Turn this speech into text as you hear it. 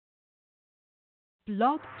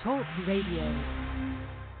Blog Talk Radio.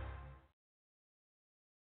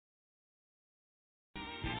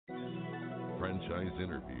 Franchise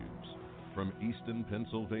interviews. From Easton,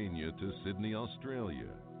 Pennsylvania to Sydney,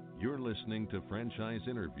 Australia, you're listening to Franchise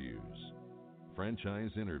Interviews.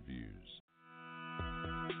 Franchise Interviews.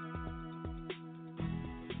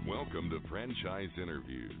 Welcome to Franchise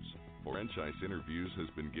Interviews. Franchise Interviews has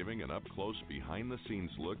been giving an up-close, behind-the-scenes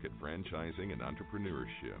look at franchising and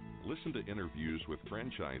entrepreneurship. Listen to interviews with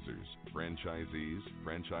franchisers, franchisees,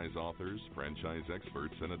 franchise authors, franchise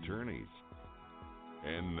experts, and attorneys.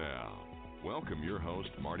 And now, welcome your host,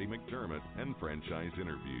 Marty McDermott, and Franchise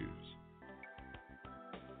Interviews.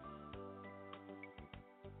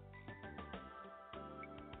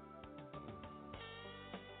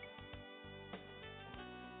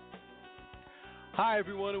 Hi,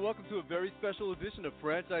 everyone, and welcome to a very special edition of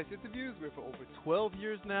Franchise Interviews, where for over 12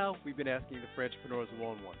 years now, we've been asking the Franchipreneurs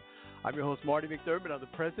one-on-one. I'm your host, Marty McDermott. I'm the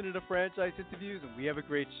president of Franchise Interviews, and we have a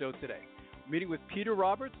great show today. We're meeting with Peter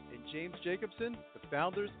Roberts and James Jakobsen, the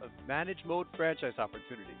founders of ManageMowed Franchise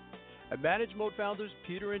Opportunity. At ManageMowed founders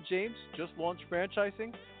Peter and James just launched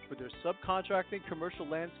franchising for their subcontracting commercial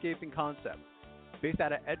landscaping concept. Based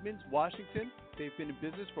out of Edmonds, Washington, they've been in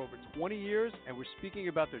business for over 20 years, and we're speaking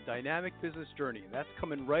about their dynamic business journey, and that's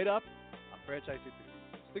coming right up on Franchise Interviews.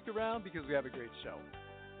 Stick around because we have a great show.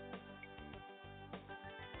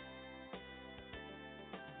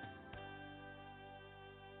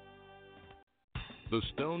 The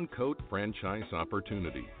Stone Coat Franchise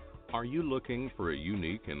Opportunity. Are you looking for a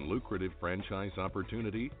unique and lucrative franchise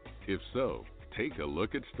opportunity? If so, take a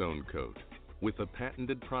look at Stone Coat. With a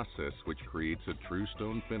patented process which creates a true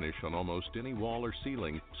stone finish on almost any wall or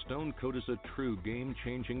ceiling, Stone Coat is a true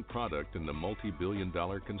game-changing product in the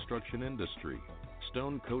multi-billion-dollar construction industry.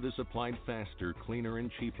 Stone Coat is applied faster, cleaner,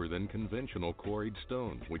 and cheaper than conventional quarried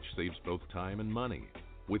stone, which saves both time and money.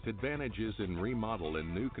 With advantages in remodel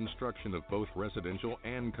and new construction of both residential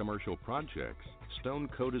and commercial projects, Stone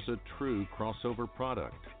Coat is a true crossover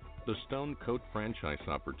product. The Stone Coat Franchise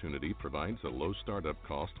Opportunity provides a low startup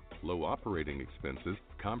cost, low operating expenses,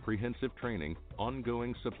 comprehensive training,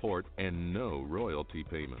 ongoing support, and no royalty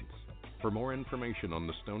payments. For more information on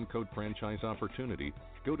the Stone Coat Franchise Opportunity,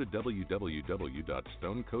 go to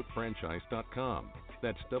www.stonecoatfranchise.com.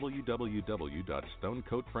 That's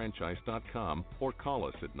www.stonecoatfranchise.com, or call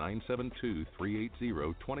us at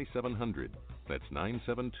 972-380-2700. That's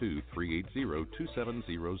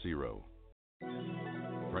 972-380-2700.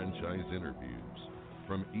 Franchise Interviews.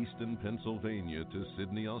 From Easton, Pennsylvania to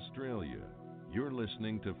Sydney, Australia, you're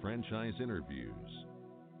listening to Franchise Interviews.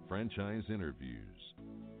 Franchise Interviews.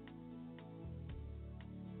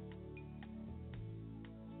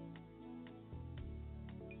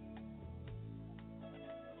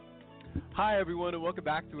 Hi, everyone, and welcome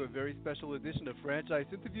back to a very special edition of Franchise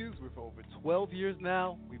Interviews, where for over 12 years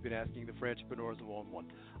now, we've been asking the Franchipreneurs one-on-one.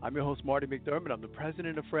 I'm your host, Marty McDermott. I'm the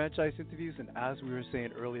president of Franchise Interviews, and as we were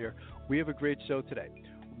saying earlier, we have a great show today.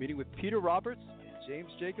 We're meeting with Peter Roberts and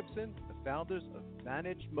James Jakobsen, the founders of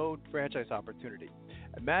ManageMowed Franchise Opportunity.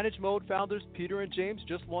 At ManageMowed founders Peter and James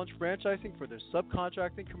just launched franchising for their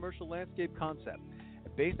subcontracting commercial landscape concept.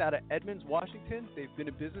 Based out of Edmonds, Washington, they've been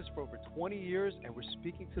in business for over 20 years, and we're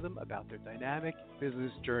speaking to them about their dynamic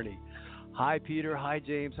business journey. Hi, Peter. Hi,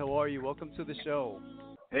 James. How are you? Welcome to the show.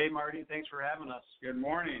 Hey, Marty. Thanks for having us. Good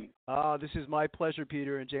morning. This is my pleasure,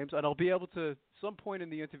 Peter and James, and I'll be able to, at some point in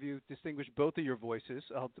the interview, distinguish both of your voices.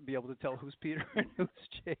 I'll be able to tell who's Peter and who's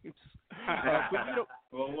James.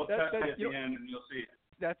 We'll test it at the end, and you'll see.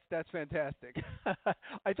 That's fantastic.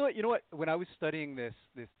 I thought, you know what, when I was studying this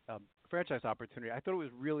franchise opportunity, I thought it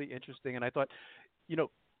was really interesting, and I thought,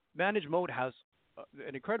 ManageMowed has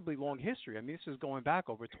an incredibly long history. I mean, this is going back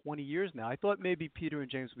over 20 years now. I thought maybe Peter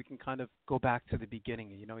and James, we can kind of go back to the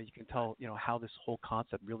beginning. You can tell, how this whole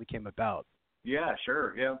concept really came about. Yeah,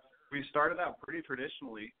 sure. Yeah, we started out pretty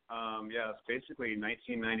traditionally. It's basically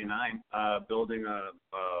 1999, building a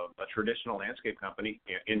traditional landscape company,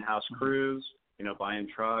 in-house crews. Buying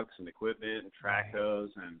trucks and equipment and track hose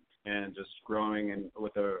and just growing and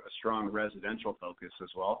with a strong residential focus as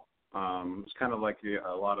well. It's kind of like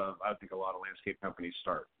a lot of landscape companies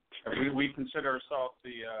start. We consider ourselves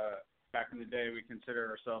back in the day, we consider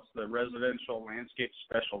ourselves the residential landscape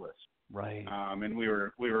specialist. Right. And we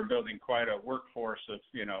were building quite a workforce of,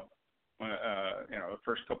 the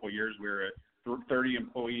first couple of years we were at 30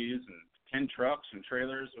 employees and 10 trucks and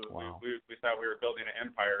trailers. Wow. We thought we were building an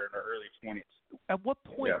empire in our early 20s. At what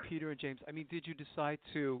point, Peter and James, did you decide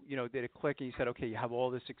to, did it click and you said, okay, you have all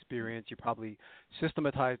this experience, you probably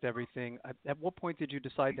systematized everything. At what point did you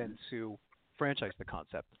decide then to franchise the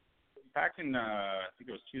concept? back in I think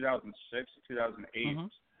it was 2006 to 2008,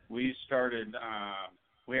 we started.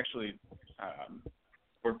 We actually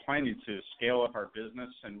were planning to scale up our business,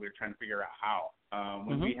 and we were trying to figure out how.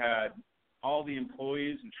 When we had all the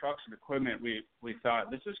employees and trucks and equipment, we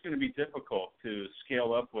thought this is going to be difficult to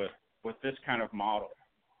scale up with this kind of model.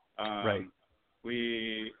 Right.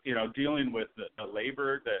 We, dealing with the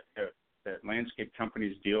labor that landscape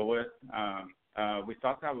companies deal with, we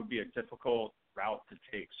thought that would be a difficult route to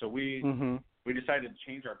take. So we decided to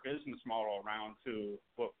change our business model around to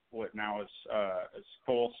what now is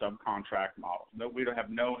full subcontract model. We don't have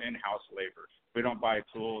no in-house labor. We don't buy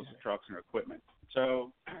tools, trucks, and equipment.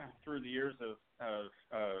 So through the years of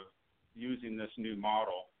using this new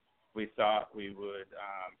model, we thought we would,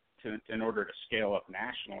 in order to scale up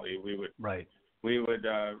nationally, we would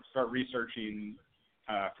start researching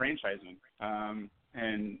franchising.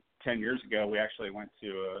 And 10 years ago, we actually went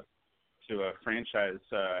to a franchise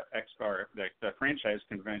expo, the franchise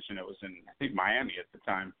convention. It was in, I think, Miami at the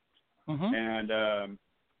time. And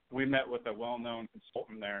we met with a well-known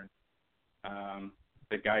consultant there.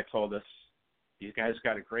 The guy told us, "You guys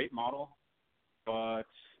got a great model, but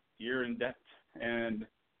you're in debt. And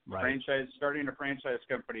starting a franchise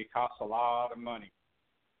company costs a lot of money."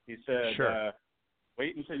 He said,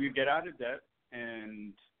 "Wait until you get out of debt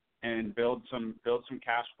and build some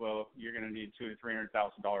cash flow. You're going to need $200,000 to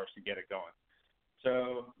 $300,000 to get it going."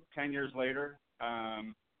 So 10 years later,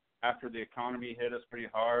 after the economy hit us pretty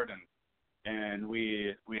hard, and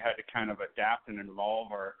we had to kind of adapt and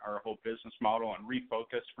evolve our whole business model and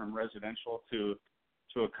refocus from residential to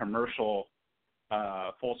a commercial,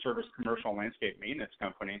 full service commercial landscape maintenance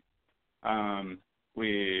company.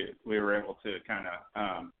 We were able to kind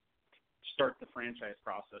of start the franchise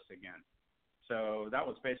process again. So that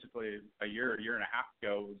was basically a year and a half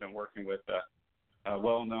ago. We've been working with a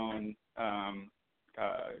well-known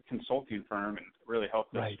consulting firm and really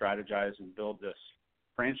helped us strategize and build this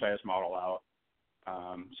franchise model out.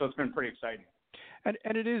 So it's been pretty exciting. And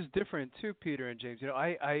it is different too, Peter and James.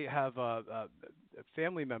 I have a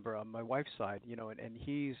family member on my wife's side, and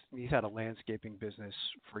he's had a landscaping business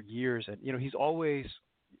for years, and he's always,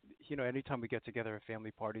 anytime we get together at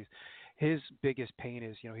family parties, his biggest pain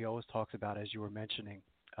is, he always talks about, as you were mentioning,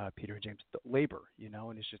 Peter and James, the labor,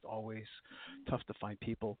 and it's just always tough to find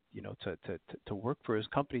people, to work for his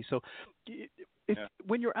company. So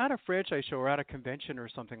when you're at a franchise show or at a convention or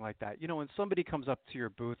something like that, when somebody comes up to your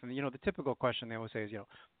booth and, the typical question they always say is,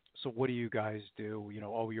 so what do you guys do?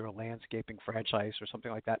 You're a landscaping franchise or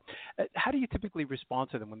something like that. How do you typically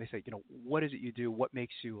respond to them when they say, what is it you do? What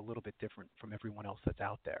makes you a little bit different from everyone else that's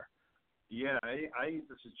out there? Yeah,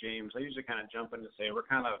 this is James. I usually kind of jump in to say we're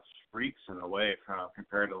kind of freaks in a way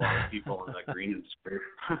compared to a lot of people in the green industry.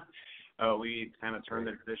 We kind of turn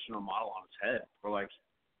the traditional model on its head. We're like,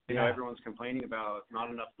 everyone's complaining about not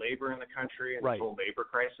enough labor in the country and the whole labor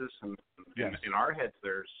crisis. And in our heads,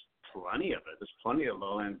 there's plenty of it. There's plenty of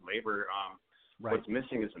low-end labor. What's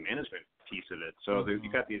missing is the management piece of it. So you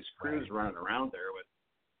got these crews running around there with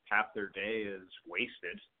half their day is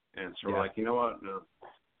wasted. And so we're like, you know what? No,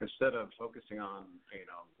 instead of focusing on,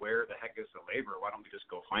 where the heck is the labor, why don't we just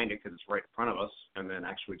go find it because it's right in front of us and then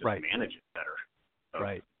actually just manage it better? So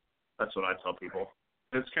that's what I tell people.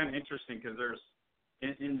 It's kind of interesting because there's,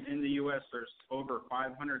 in the U.S., there's over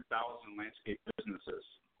 500,000 landscape businesses.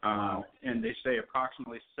 And they say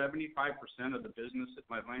approximately 75% of the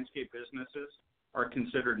landscape businesses are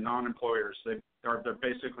considered non-employers. They're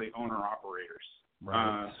basically owner-operators.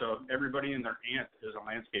 So everybody and their aunt is a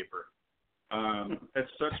landscaper.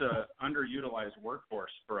 It's such a underutilized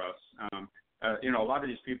workforce for us. A lot of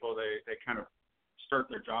these people, they kind of start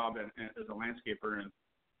their job as a landscaper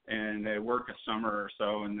and they work a summer or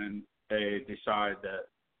so, and then they decide that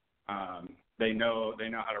they know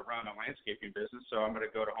how to run a landscaping business. So I'm going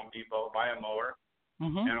to go to Home Depot, buy a mower,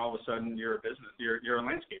 and all of a sudden you're a business. You're a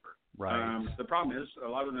landscaper. The problem is a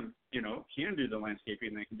lot of them, can do the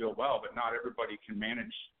landscaping. They can do it well, but not everybody can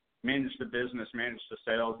manage the business, manage the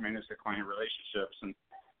sales, manage the client relationships,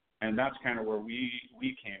 and that's kind of where we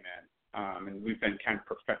came in, and we've been kind of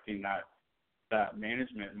perfecting that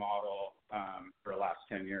management model for the last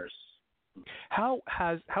 10 years. How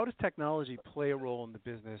does technology play a role in the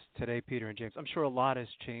business today, Peter and James? I'm sure a lot has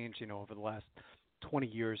changed, over the last 20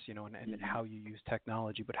 years, and how you use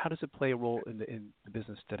technology. But how does it play a role in the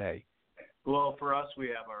business today? Well, for us, we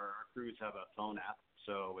have our crews have a phone app,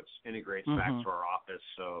 so it integrates back to our office.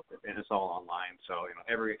 So and it's all online. So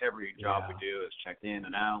every job we do is checked in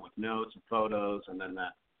and out with notes and photos, and then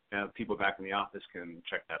that people back in the office can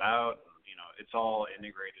check that out. And, it's all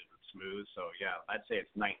integrated. smooth. So yeah, I'd say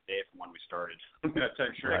it's night and day from when we started.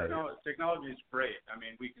 Technology is great. I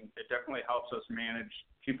mean, it definitely helps us manage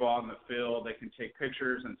people out in the field. They can take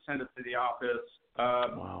pictures and send it to the office.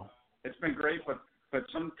 Wow. It's been great, but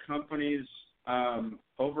some companies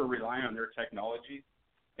over rely on their technology,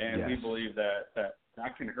 and we believe that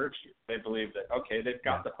can hurt you. They believe that, okay, they've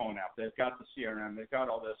got the phone app, they've got the CRM, they've got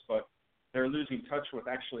all this, but they're losing touch with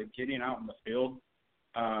actually getting out in the field,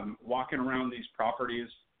 walking around these properties,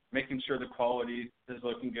 making sure the quality is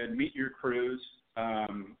looking good, meet your crews,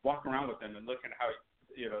 walk around with them and look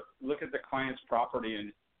at the client's property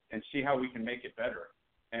and see how we can make it better.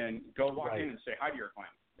 And go walk in and say hi to your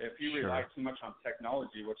client. If you rely too much on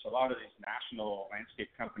technology, which a lot of these national landscape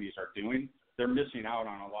companies are doing, they're missing out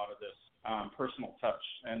on a lot of this personal touch,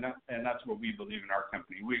 and that's what we believe in our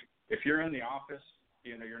company. If you're in the office,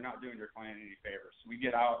 you're not doing your client any favors. We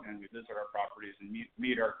get out and we visit our properties and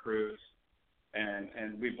meet our crews,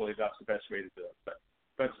 and we believe that's the best way to do it.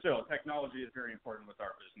 But still, technology is very important with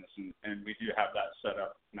our business, and we do have that set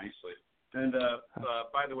up nicely. And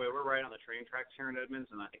by the way, we're right on the train tracks here in Edmonds,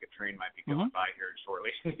 and I think a train might be going by here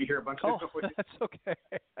shortly. You hear a bunch of noise. That's okay.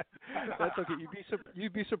 That's okay.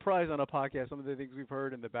 You'd be surprised on a podcast some of the things we've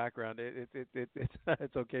heard in the background.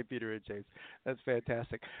 It's okay, Peter and James. That's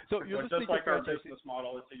fantastic. So you're just like our business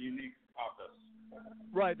model, it's a unique office.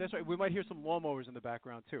 Right. That's right. We might hear some lawnmowers in the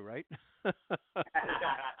background too, right?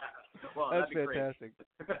 Well, that's fantastic.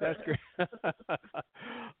 That's great.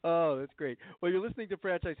 Oh, that's great. Well, you're listening to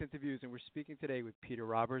Franchise Interviews, and we're speaking today with Peter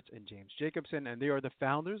Roberts and James Jakobsen, and they are the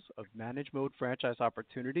founders of ManageMowed Franchise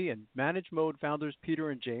Opportunity. And ManageMowed founders Peter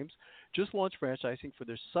and James just launched franchising for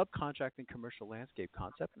their subcontracting commercial landscape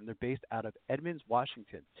concept, and they're based out of Edmonds,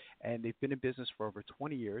 Washington. And they've been in business for over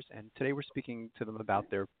 20 years, and today we're speaking to them about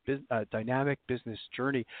their dynamic business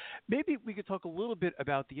journey. Maybe we could talk a little bit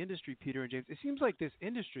about the industry, Peter and James. It seems like this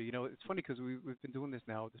industry, it's funny because we've been doing this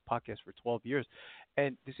podcast for 12 years,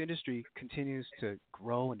 and this industry continues to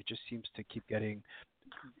grow, and it just seems to keep getting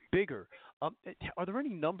bigger. Are there any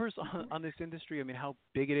numbers on this industry? I mean, how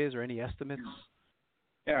big it is, or any estimates?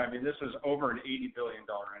 Yeah, I mean, this is over an $80 billion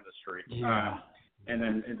industry. Yeah. And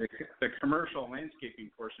then the commercial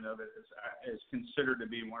landscaping portion of it is considered to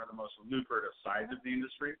be one of the most lucrative sides of the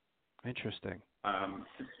industry. Interesting. On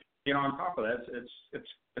top of that,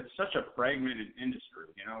 it's such a fragmented industry.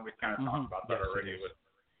 We kind of talked about that already with,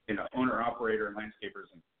 owner, operator, and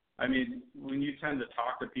landscapers. And I mean, when you tend to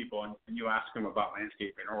talk to people and you ask them about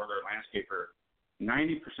landscaping or their landscaper,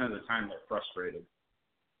 90% of the time they're frustrated.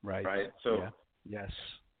 Right. Right. So yes.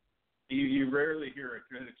 You rarely hear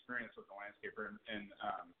a good experience with the landscaper, and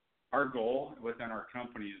our goal within our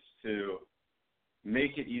company is to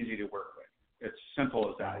make it easy to work with. It's simple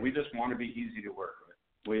as that. Right. We just want to be easy to work with.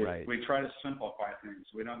 We try to simplify things.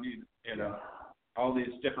 We don't need all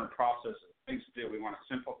these different processes, things to do. We want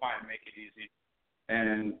to simplify and make it easy.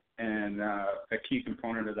 And a key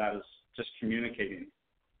component of that is just communicating.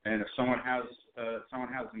 And if someone has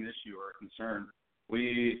an issue or a concern,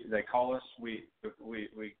 they call us. We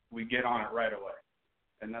get on it right away,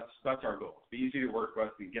 and that's our goal. Be easy to work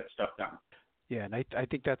with and get stuff done. Yeah, and I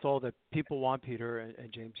think that's all that people want, Peter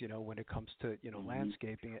and James. When it comes to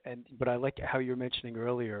landscaping, but I like how you're mentioning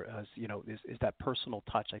earlier, as is that personal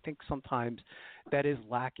touch. I think sometimes that is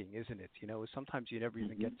lacking, isn't it? Sometimes you never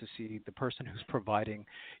even get to see the person who's providing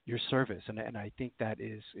your service, and I think that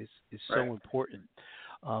is so important.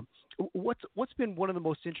 What's been one of the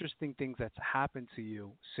most interesting things that's happened to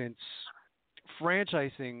you since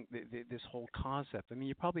franchising this whole concept? I mean,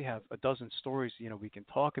 you probably have a dozen stories we can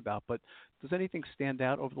talk about, but does anything stand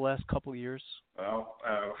out over the last couple of years? Well,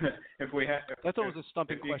 that's always a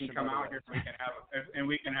stumping question. If you can come out here,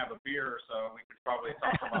 we can have a beer or so. We could probably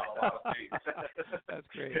talk about a lot of things. That's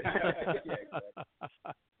great. Yeah, exactly.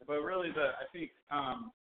 But really, I think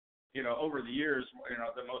over the years,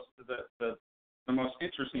 the most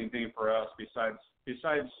interesting thing for us, besides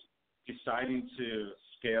deciding to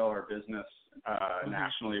scale our business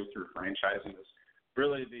nationally through franchising, is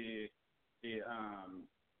really the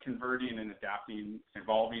converting and adapting,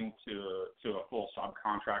 evolving to a full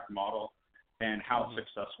subcontract model, and how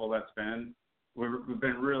successful that's been. We've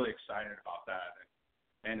been really excited about that,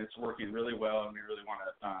 and it's working really well, and we really want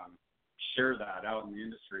to share that out in the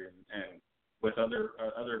industry and with other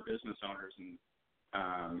business owners, and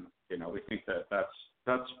we think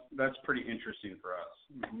that's pretty interesting for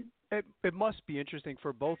us. It must be interesting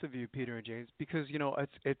for both of you, Peter and James, because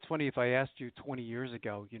it's funny if I asked you 20 years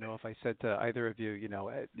ago, if I said to either of you,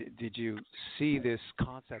 did you see this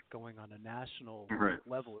concept going on a national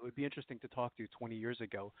level? It would be interesting to talk to you 20 years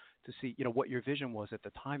ago to see, what your vision was at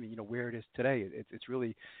the time and where it is today. It's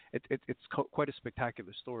really quite a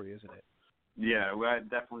spectacular story, isn't it? Yeah, I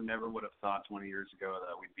definitely never would have thought 20 years ago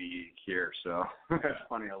that we'd be here. So it's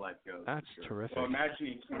funny how life goes. That's terrific. Well,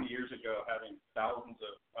 imagining 20 years ago having thousands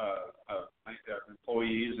of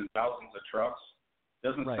employees and thousands of trucks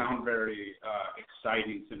doesn't sound very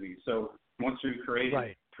exciting to me. So once we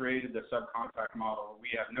created the subcontract model, we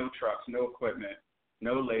have no trucks, no equipment,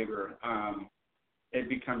 no labor. It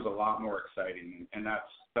becomes a lot more exciting, and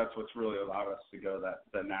that's what's really allowed us to go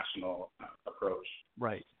the national approach.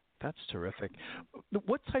 Right. That's terrific.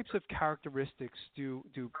 What types of characteristics do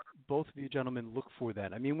both of you gentlemen look for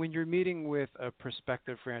then? I mean, when you're meeting with a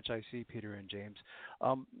prospective franchisee, Peter and James,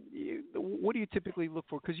 what do you typically look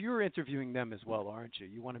for? Because you're interviewing them as well, aren't you?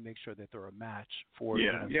 You want to make sure that they're a match for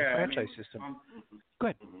the franchise system. Go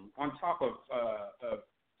ahead. On top of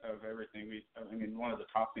everything, one of the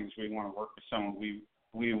top things we want to work with someone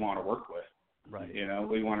we want to work with. Right.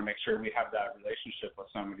 We want to make sure we have that relationship with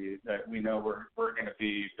somebody that we know we're going to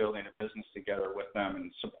be building a business together with them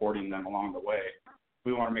and supporting them along the way.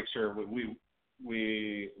 We want to make sure we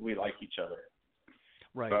like each other.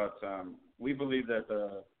 Right. But we believe that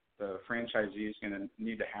the franchisee is going to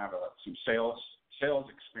need to have some sales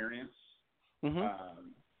experience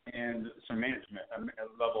and some management, a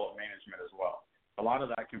level of management as well. A lot of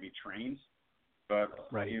that can be trained, but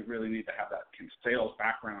you really need to have that sales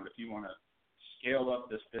background if you want to scale up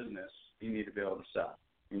this business. You need to be able to sell.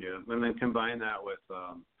 Yeah, and then combine that with,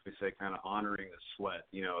 we say, kind of honoring the sweat.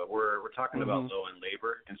 We're talking about low-end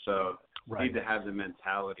labor, and so you need to have the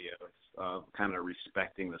mentality of kind of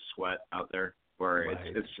respecting the sweat out there, where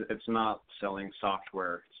it's not selling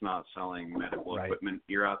software, it's not selling medical equipment.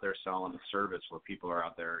 You're out there selling a service where people are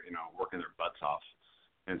out there, working their butts off,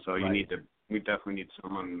 and so we definitely need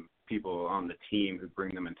people on the team who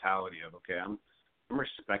bring the mentality of, okay, I'm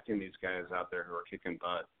respecting these guys out there who are kicking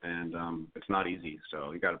butt, and it's not easy.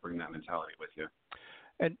 So you got to bring that mentality with you.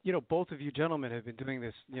 And both of you gentlemen have been doing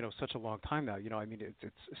this, such a long time now.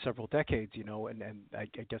 It's several decades. And I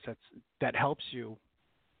guess that helps you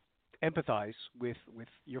empathize with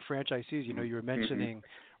your franchisees. You were mentioning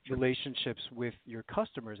relationships with your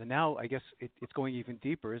customers, and now I guess it's going even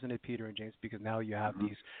deeper, isn't it, Peter and James? Because now you have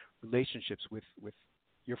these relationships with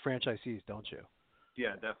your franchisees, don't you?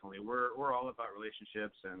 Yeah, definitely. We're all about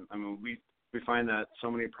relationships, and we find that so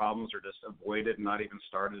many problems are just avoided and not even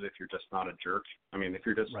started if you're just not a jerk. If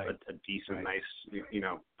you're just a decent, nice,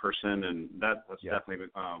 person, and that's definitely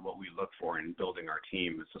what we look for in building our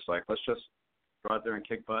team. It's just like, let's just go out there and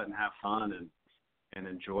kick butt and have fun and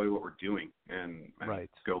enjoy what we're doing and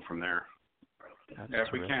go from there. If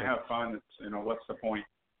we can't have fun, what's the point?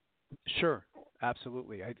 Sure,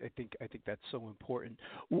 absolutely. I think that's so important.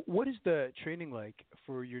 What is the training like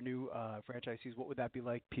for your new franchisees? What would that be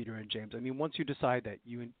like, Peter and James? Once you decide that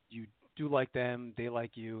you do like them, they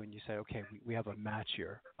like you, and you say, okay, we have a match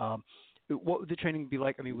here. What would the training be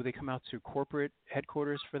like? Would they come out to corporate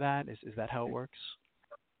headquarters for that? Is that how it works?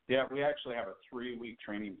 Yeah, we actually have a 3-week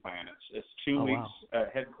training plan. It's 2 weeks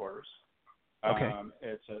at headquarters. Okay.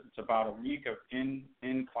 It's about a week of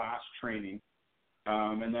in-class training.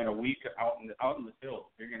 And then a week out in the field.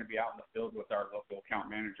 You're going to be out in the field with our local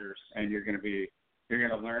account managers, and you're going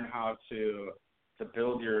to learn how to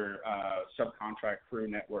build your subcontract crew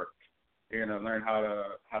network. You're going to learn how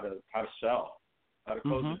to sell, how to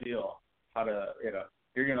close a deal,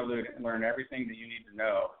 you're going to learn everything that you need to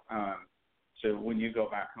know. So when you go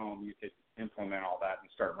back home, you could implement all that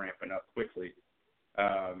and start ramping up quickly.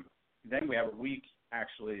 Then we have a week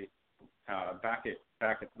actually back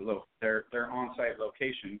at their on-site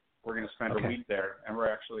location. We're going to spend a week there, and we're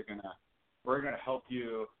actually going to help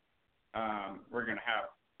you. We're going to have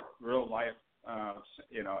real life,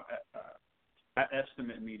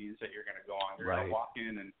 estimate meetings that you're going to go on. You're going to walk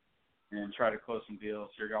in and try to close some deals.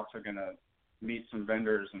 You're also going to meet some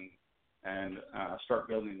vendors and start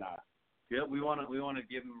building that. Yeah, we want to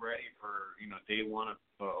get them ready for day one of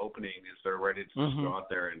opening, is they're ready to just go out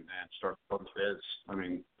there and start closing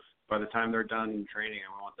bids. By the time they're done training,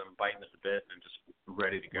 I want them biting at the bit and just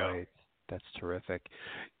ready to go. Right. That's terrific.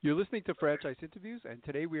 You're listening to Franchise Interviews, and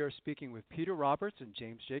today we are speaking with Peter Roberts and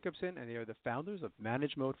James Jakobsen, and they are the founders of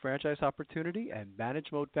ManageMowed Franchise Opportunity. And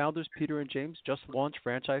ManageMowed founders Peter and James just launched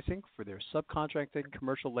franchising for their subcontracting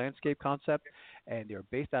commercial landscape concept, and they're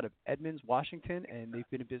based out of Edmonds, Washington, and they've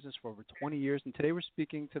been in business for over 20 years. And today we're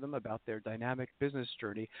speaking to them about their dynamic business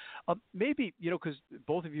journey. Maybe, because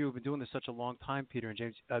both of you have been doing this such a long time, Peter and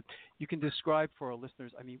James, you can describe for our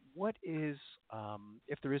listeners, what is,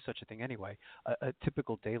 if there is such a thing anyway, a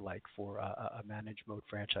typical day like for a ManageMowed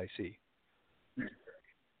franchisee?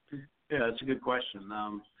 Yeah, that's a good question.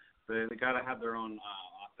 They got to have their own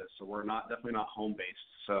office, so we're definitely not home based.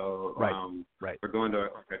 So we're going to a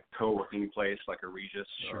co-working place like a Regis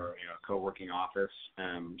or a co-working office.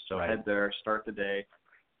 Head there, start the day,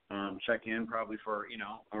 check in probably for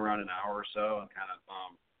around an hour or so, and kind of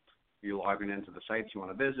you're logging into the sites you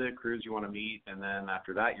want to visit, crews you want to meet, and then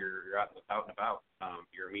after that you're out and about.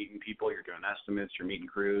 You're meeting people, you're doing estimates, you're meeting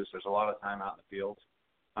crews. There's a lot of time out in the field.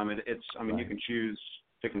 You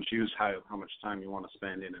can choose how much time you want to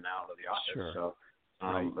spend in and out of the office. Sure. So,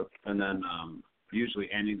 and then usually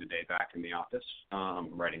ending the day back in the office,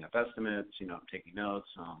 writing up estimates, taking notes,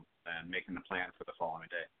 and making the plan for the following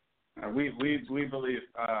day. We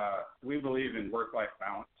believe in work-life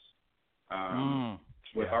balance.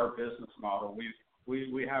 With our business model,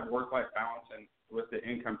 we have work-life balance and with the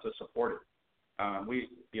income to support it.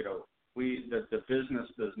 The business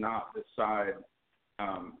does not decide,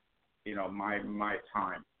 my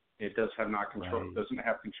time. It doesn't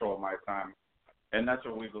have control of my time, and that's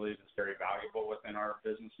what we believe is very valuable within our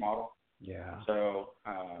business model. Yeah. So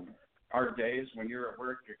our days when you're at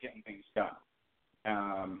work, you're getting things done.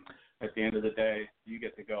 At the end of the day, you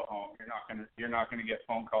get to go home. You're not gonna get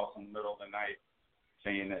phone calls in the middle of the night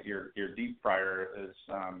saying that your deep fryer is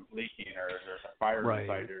leaking or there's a fire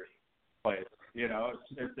inside your place.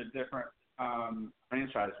 It's a different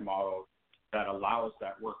franchise model that allows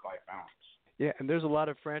that work-life balance. Yeah, and there's a lot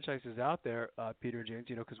of franchises out there, Peter and James,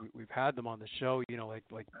 because we've had them on the show,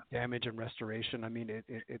 like damage and restoration.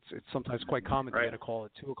 It's sometimes quite common to get a call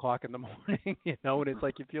at 2 o'clock in the morning, and it's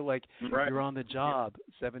like you feel like you're on the job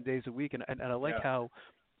 7 days a week. And I like how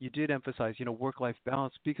you did emphasize, work-life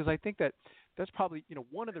balance, because I think that's probably,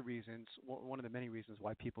 one of the many reasons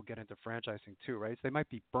why people get into franchising too, right? So they might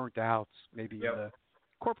be burnt out maybe in the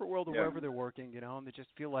corporate world or wherever they're working, and they just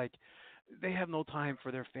feel like they have no time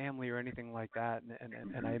for their family or anything like that.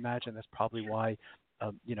 And I imagine that's probably why,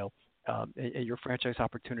 your franchise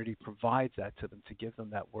opportunity provides that to them, to give them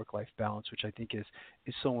that work-life balance, which I think is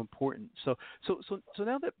so important. So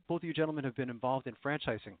now that both of you gentlemen have been involved in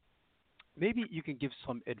franchising, maybe you can give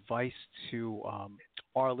some advice to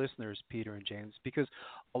our listeners, Peter and James, because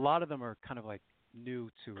a lot of them are kind of like new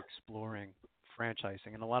to exploring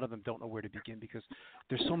franchising, and a lot of them don't know where to begin because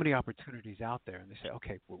there's so many opportunities out there, and they say,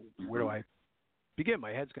 okay, well, where do I begin?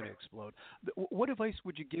 My head's going to explode. What advice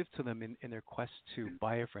would you give to them in their quest to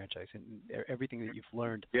buy a franchise and everything that you've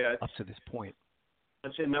learned up to this point?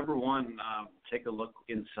 I'd say number one, take a look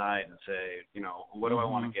inside and say, what do I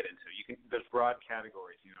want to get into? There's broad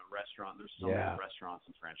categories, restaurant. There's so many restaurants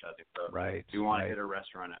in franchising. So do you want to hit a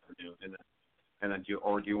restaurant avenue, and then do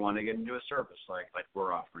you want to get into a service like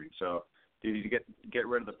we're offering? So do you get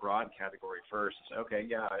rid of the broad category first? And say,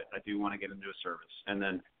 okay, I do want to get into a service, and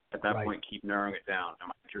then at that point keep narrowing it down. Am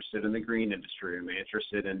I interested in the green industry? Am I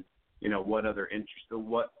interested in what other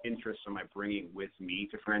what interests am I bringing with me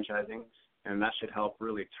to franchising? And that should help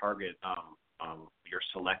really target your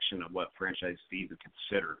selection of what franchisees would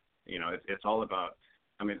consider. It's all about.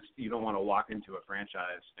 You don't want to walk into a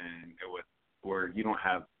franchise and where you don't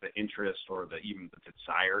have the interest or even the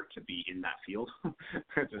desire to be in that field.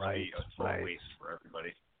 Just be a total waste for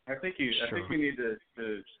everybody. I think you need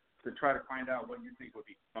to try to find out what you think would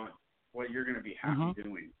be fun, what you're going to be happy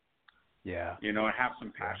doing. Yeah. And have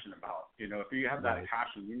some passion about. If you have that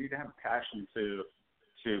passion, you need to have a passion to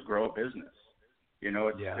grow a business.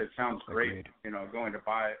 It sounds great, going to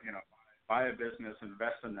buy a business,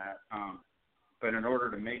 invest in that. But in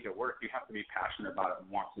order to make it work, you have to be passionate about it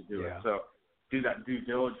and want to do it. So do that due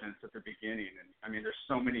diligence at the beginning. And there's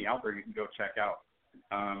so many out there you can go check out.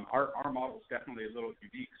 Our model is definitely a little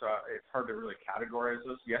unique, so it's hard to really categorize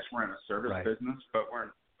us. Yes, we're in a service business, but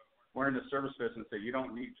we're in a service business that you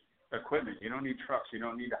don't need equipment, you don't need trucks, you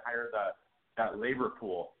don't need to hire that labor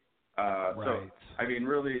pool. So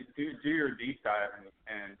really do your deep dive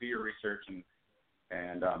and do your research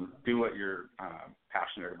and do what you're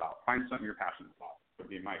passionate about. Find something you're passionate about would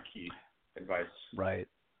be my key advice. Right.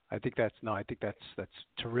 I think that's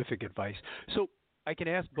terrific advice. So I can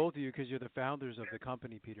ask both of you because you're the founders of the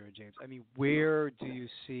company, Peter and James. I mean, where do you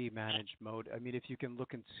see ManageMowed? I mean, if you can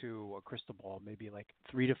look into a crystal ball, maybe like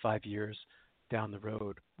 3 to 5 years down the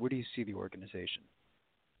road, where do you see the organization?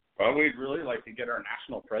 Well, we'd really like to get our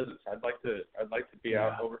national presence. I'd like to be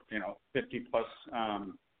out over 50 plus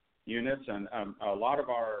units, and a lot of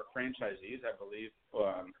our franchisees, I believe,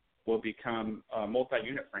 will become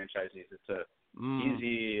multi-unit franchisees. It's a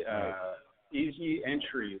easy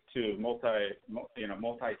entry to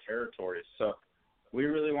multi-territories. So we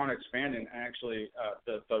really want to expand, and actually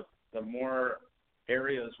the more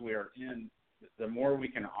areas we are in, the more we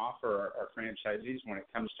can offer our franchisees when it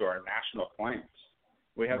comes to our national clients.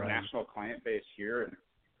 We have a national client base here,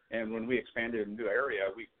 and when we expand to a new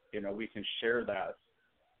area, we can share that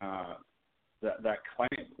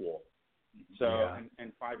client pool. So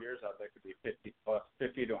in 5 years, I'd like to be 50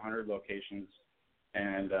 to 100 locations,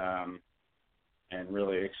 and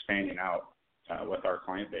really expanding out with our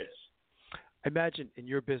client base. I imagine in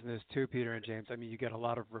your business too, Peter and James, I mean, you get a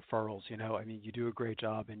lot of referrals, I mean, you do a great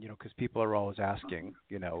job, and, because people are always asking,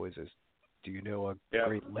 do you know a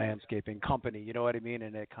great landscaping company? You know what I mean?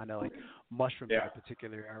 And it kind of like mushrooms in a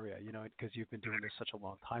particular area, because you've been doing this such a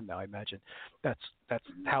long time now. I imagine that's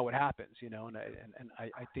how it happens, and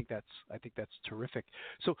I think that's terrific.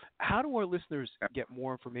 So how do our listeners get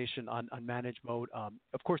more information on ManageMowed?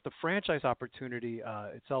 Of course, the franchise opportunity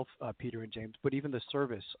itself, Peter and James, but even the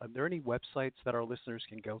service. Are there any websites that our listeners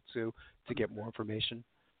can go to get more information?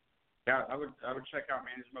 Yeah, I would check out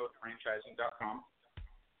ManageMowedFranchising.com.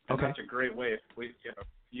 Okay. That's a great way.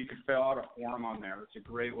 You can fill out a form on there. It's a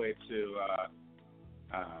great way to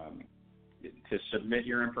submit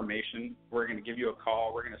your information. We're going to give you a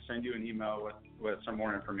call. We're going to send you an email with some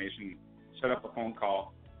more information. Set up a phone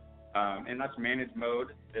call, and that's ManageMowed.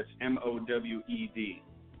 It's MOWED.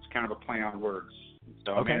 It's kind of a play on words.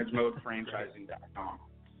 So ManageMowedFranchising.com.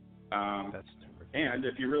 That's terrific. And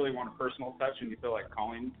if you really want a personal touch and you feel like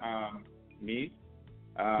calling me,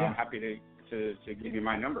 I'm happy to give you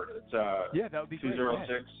my number. It's that would be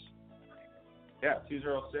 206. Yeah,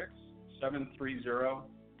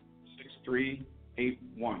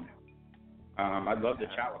 206-730-6381. I'd love to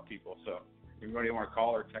chat with people. So if anybody want to call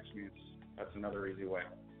or text me, that's another easy way.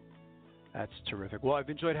 That's terrific. Well, I've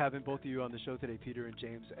enjoyed having both of you on the show today, Peter and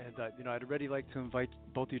James, and I'd already like to invite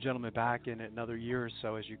both of you gentlemen back in another year or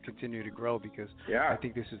so as you continue to grow, because I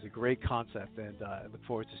think this is a great concept, and I look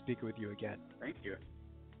forward to speaking with you again. Thank you.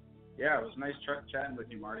 Yeah, it was nice chatting with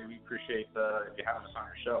you, Marty. We appreciate you having us on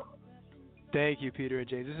your show. Thank you, Peter and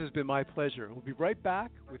James. This has been my pleasure. We'll be right back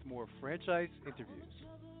with more franchise interviews.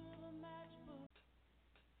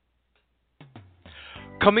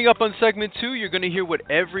 Coming up on segment 2, you're going to hear what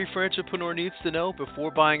every franchipreneur needs to know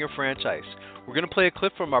before buying a franchise. We're going to play a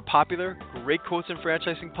clip from our popular Great Quotes in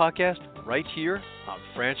Franchising podcast right here on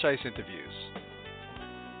Franchise Interviews.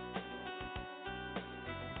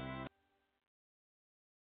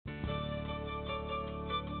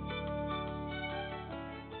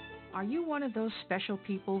 Are you one of those special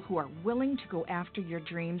people who are willing to go after your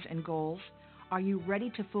dreams and goals? Are you ready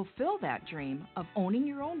to fulfill that dream of owning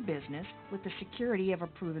your own business with the security of a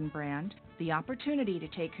proven brand? The opportunity to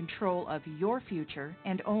take control of your future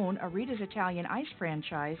and own a Rita's Italian Ice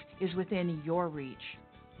franchise is within your reach.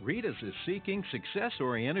 Rita's is seeking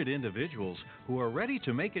success-oriented individuals who are ready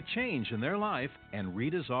to make a change in their life, and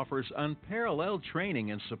Rita's offers unparalleled training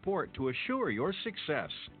and support to assure your success.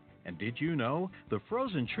 And did you know the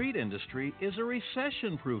frozen treat industry is a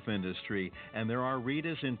recession-proof industry, and there are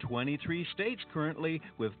Rita's in 23 states currently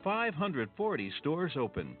with 540 stores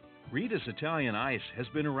open. Rita's Italian Ice has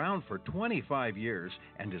been around for 25 years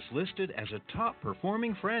and is listed as a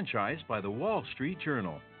top-performing franchise by the Wall Street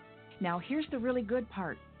Journal. Now here's the really good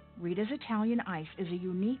part. Rita's Italian Ice is a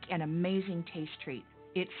unique and amazing taste treat.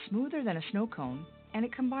 It's smoother than a snow cone, and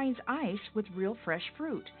it combines ice with real fresh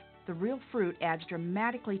fruit. The real fruit adds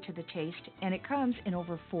dramatically to the taste, and it comes in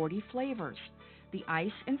over 40 flavors. The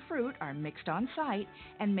ice and fruit are mixed on site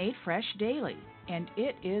and made fresh daily, and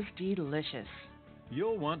it is delicious.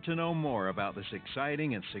 You'll want to know more about this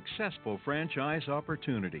exciting and successful franchise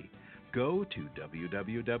opportunity. Go to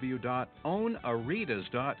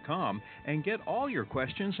www.ownaritas.com and get all your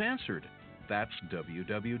questions answered. That's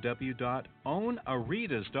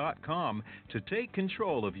www.ownaritas.com to take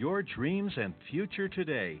control of your dreams and future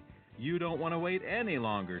today. You don't want to wait any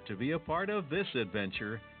longer to be a part of this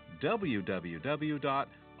adventure.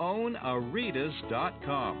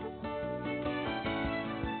 www.ownaritas.com.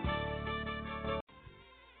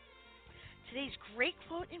 Today's Great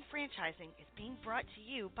Quote in Franchising is being brought to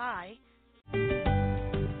you by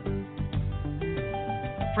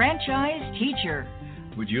Franchise Teacher.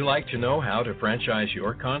 Would you like to know how to franchise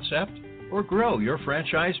your concept or grow your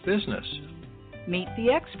franchise business? Meet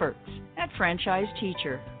the experts at Franchise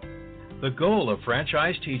Teacher. The goal of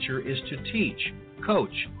Franchise Teacher is to teach,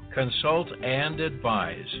 coach, consult, and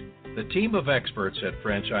advise. The team of experts at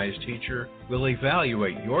Franchise Teacher will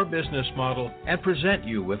evaluate your business model and present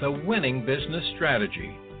you with a winning business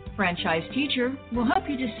strategy. Franchise Teacher will help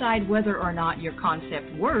you decide whether or not your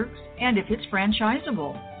concept works and if it's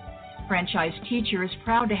franchisable. Franchise Teacher is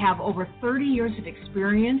proud to have over 30 years of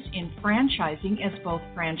experience in franchising as both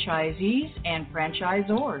franchisees and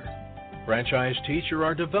franchisors. Franchise Teacher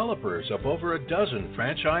are developers of over a dozen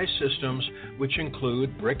franchise systems, which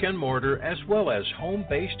include brick and mortar as well as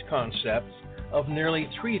home-based concepts of nearly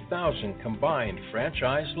 3,000 combined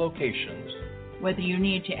franchise locations. Whether you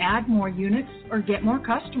need to add more units or get more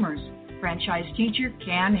customers, Franchise Teacher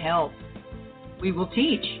can help. We will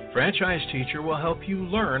teach. Franchise Teacher will help you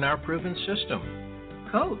learn our proven system.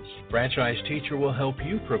 Coach. Franchise Teacher will help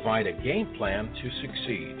you provide a game plan to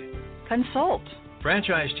succeed. Consult.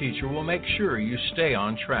 Franchise Teacher will make sure you stay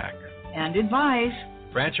on track. And advise.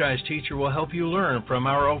 Franchise Teacher will help you learn from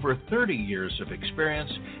our over 30 years of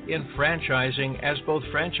experience in franchising as both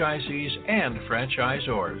franchisees and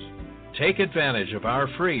franchisors. Take advantage of our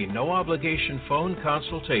free, no-obligation phone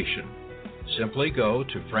consultation. Simply go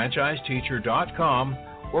to franchiseteacher.com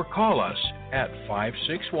or call us at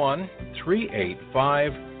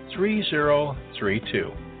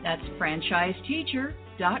 561-385-3032. That's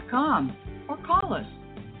franchiseteacher.com or call us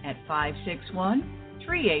at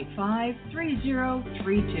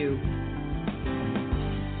 561-385-3032.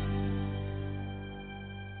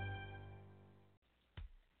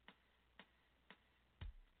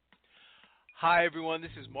 Hi, everyone.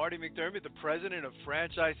 This is Marty McDermott, the president of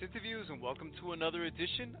Franchise Interviews, and welcome to another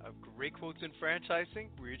edition of Great Quotes in Franchising,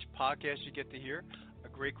 where each podcast you get to hear a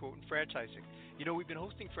great quote in franchising. You know, we've been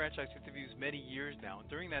hosting Franchise Interviews many years now, and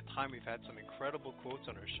during that time, we've had some incredible quotes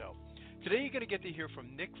on our show. Today, you're going to get to hear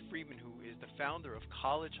from Nick Friedman, who is the founder of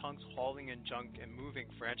College Hunks Hauling and Junk and Moving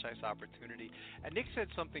Franchise Opportunity. And Nick said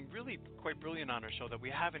something really quite brilliant on our show that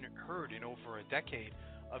we haven't heard in over a decade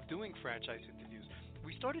of doing franchise interviews.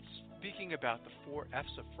 We started speaking about the 4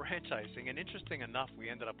 F's of franchising, and interesting enough, we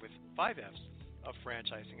ended up with 5 F's of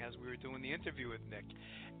franchising as we were doing the interview with Nick.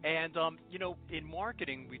 And, you know, in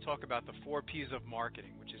marketing, we talk about the 4 P's of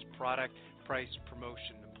marketing, which is product, price,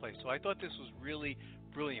 promotion, and place. So I thought this was really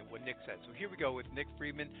brilliant what Nick said. So here we go with Nick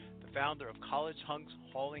Friedman, the founder of College Hunks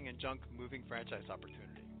Hauling and Junk Moving Franchise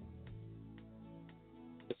Opportunity.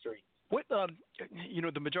 History. What, you know,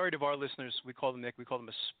 the majority of our listeners, we call them, Nick, we call them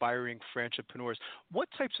aspiring franchipreneurs. What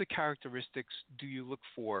types of characteristics do you look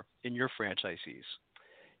for in your franchisees?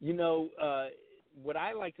 You know, what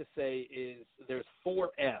I like to say is there's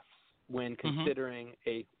 4 F's when considering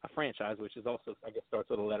a franchise, which is also, I guess, starts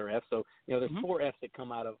with a letter F. So, you know, there's 4 F's that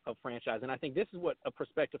come out of franchise. And I think this is what a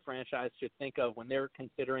prospective franchise should think of when they're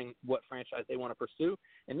considering what franchise they want to pursue.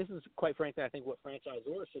 And this is, quite frankly, I think what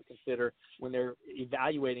franchisors should consider when they're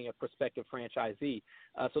evaluating a prospective franchisee.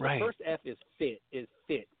 So the first F is fit.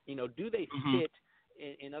 You know, do they fit?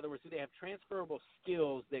 In other words, do they have transferable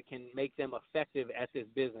skills that can make them effective at this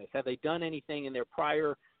business? Have they done anything in their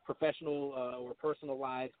prior professional or personal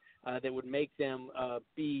lives that would make them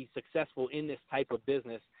be successful in this type of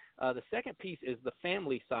business? The second piece is the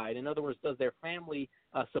family side. In other words, does their family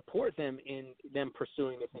support them in them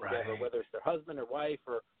pursuing this endeavor, whether it's their husband or wife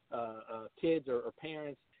or kids or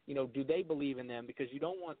parents? You know, do they believe in them? Because you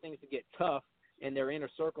don't want things to get tough in their inner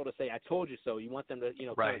circle to say, I told you so. You want them to, you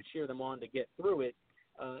know, kind of cheer them on to get through it.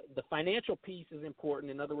 The financial piece is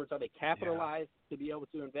important. In other words, are they capitalized to be able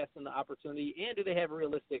to invest in the opportunity, and do they have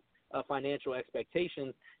realistic financial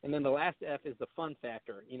expectations? And then the last F is the fun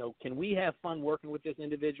factor. You know, can we have fun working with this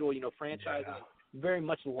individual? You know, franchising is very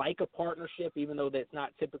much like a partnership, even though that's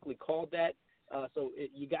not typically called that.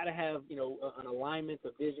 You got to have, you know, an alignment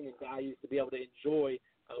of vision and values to be able to enjoy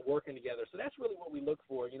working together. So that's really what we look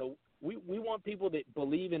for. You know, we want people that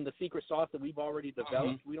believe in the secret sauce that we've already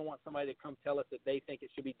developed. We don't want somebody to come tell us that they think it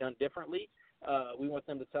should be done differently. We want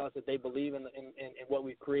them to tell us that they believe in what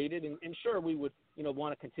we've created. And sure, we would, you know,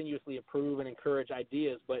 want to continuously improve and encourage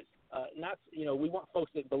ideas, but not, you know, we want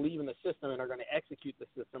folks that believe in the system and are going to execute the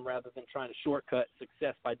system rather than trying to shortcut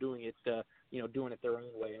success by doing it, you know, doing it their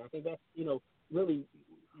own way. And I think that's, you know, really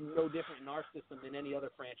no different in our system than any other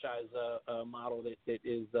franchise model that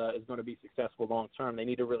is going to be successful long term. They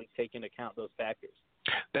need to really take into account those factors.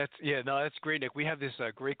 That's great, Nick. We have this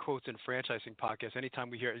great quotes and franchising podcast. Anytime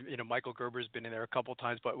we hear, Michael Gerber's been in there a couple of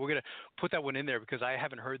times, but we're gonna put that one in there because I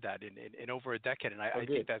haven't heard that in over a decade, and I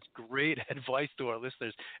think that's great advice to our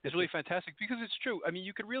listeners. It's really fantastic because it's true. I mean,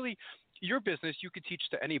 you could really, your business, you could teach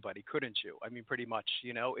to anybody, couldn't you? I mean, pretty much,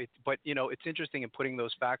 But it's interesting in putting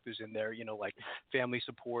those factors in there, like family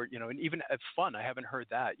support, and even fun. I haven't heard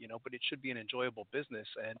that, but it should be an enjoyable business,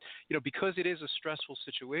 and because it is a stressful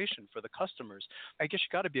situation for the customers. I guess you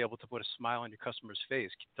got to be able to put a smile on your customer's face,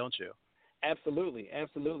 don't you? Absolutely. And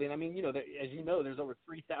I mean, as you know, there's over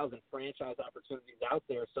 3,000 franchise opportunities out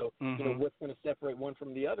there. So, what's going to separate one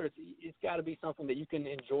from the other? It's got to be something that you can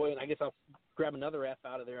enjoy. And I guess I'll grab another F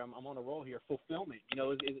out of there. I'm on a roll here. Fulfillment.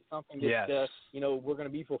 Is it something that we're going to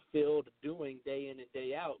be fulfilled doing day in and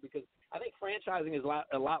day out? Because I think franchising is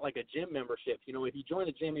a lot like a gym membership. If you join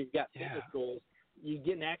a gym and you've got fitness goals, you're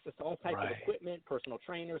getting access to all types of equipment, personal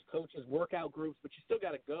trainers, coaches, workout groups, but you still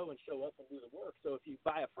got to go and show up and do the work. So if you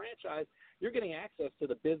buy a franchise, you're getting access to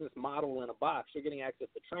the business model in a box. You're getting access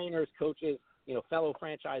to trainers, coaches, fellow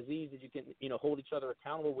franchisees that you can, hold each other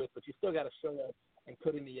accountable with, but you still got to show up and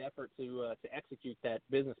put in the effort to execute that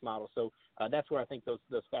business model. So that's where I think those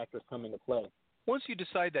factors come into play. Once you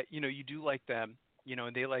decide that, you do like them,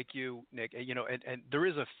 and they like you, Nick, and there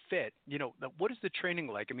is a fit, what is the training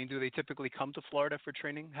like? I mean, do they typically come to Florida for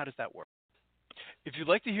training? How does that work? If you'd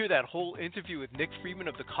like to hear that whole interview with Nick Freeman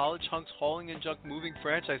of the College Hunks Hauling and Junk Moving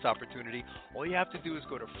franchise opportunity, all you have to do is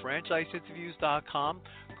go to franchiseinterviews.com,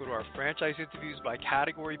 go to our franchise interviews by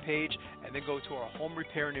category page, and then go to our home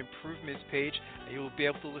repair and improvements page, and you'll be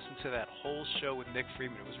able to listen to that whole show with Nick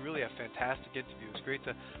Freeman. It was really a fantastic interview. It was great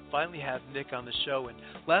to finally have Nick on the show. And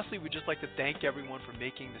lastly, we'd just like to thank everyone for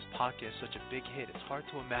making this podcast such a big hit. It's hard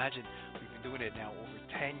to imagine. We've been doing it now over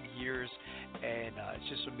 10 years, and it's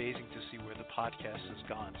just amazing to see where the podcast has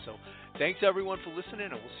gone. So thanks everyone for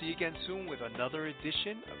listening, and we'll see you again soon with another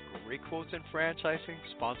edition of Great Quotes in Franchising,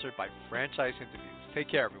 sponsored by Franchise Interviews. Take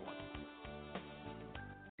care, everyone.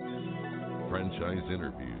 Franchise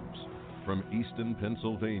Interviews. From Easton,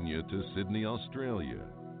 Pennsylvania to Sydney, Australia,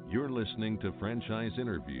 you're listening to Franchise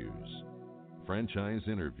Interviews. Franchise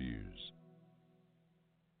Interviews.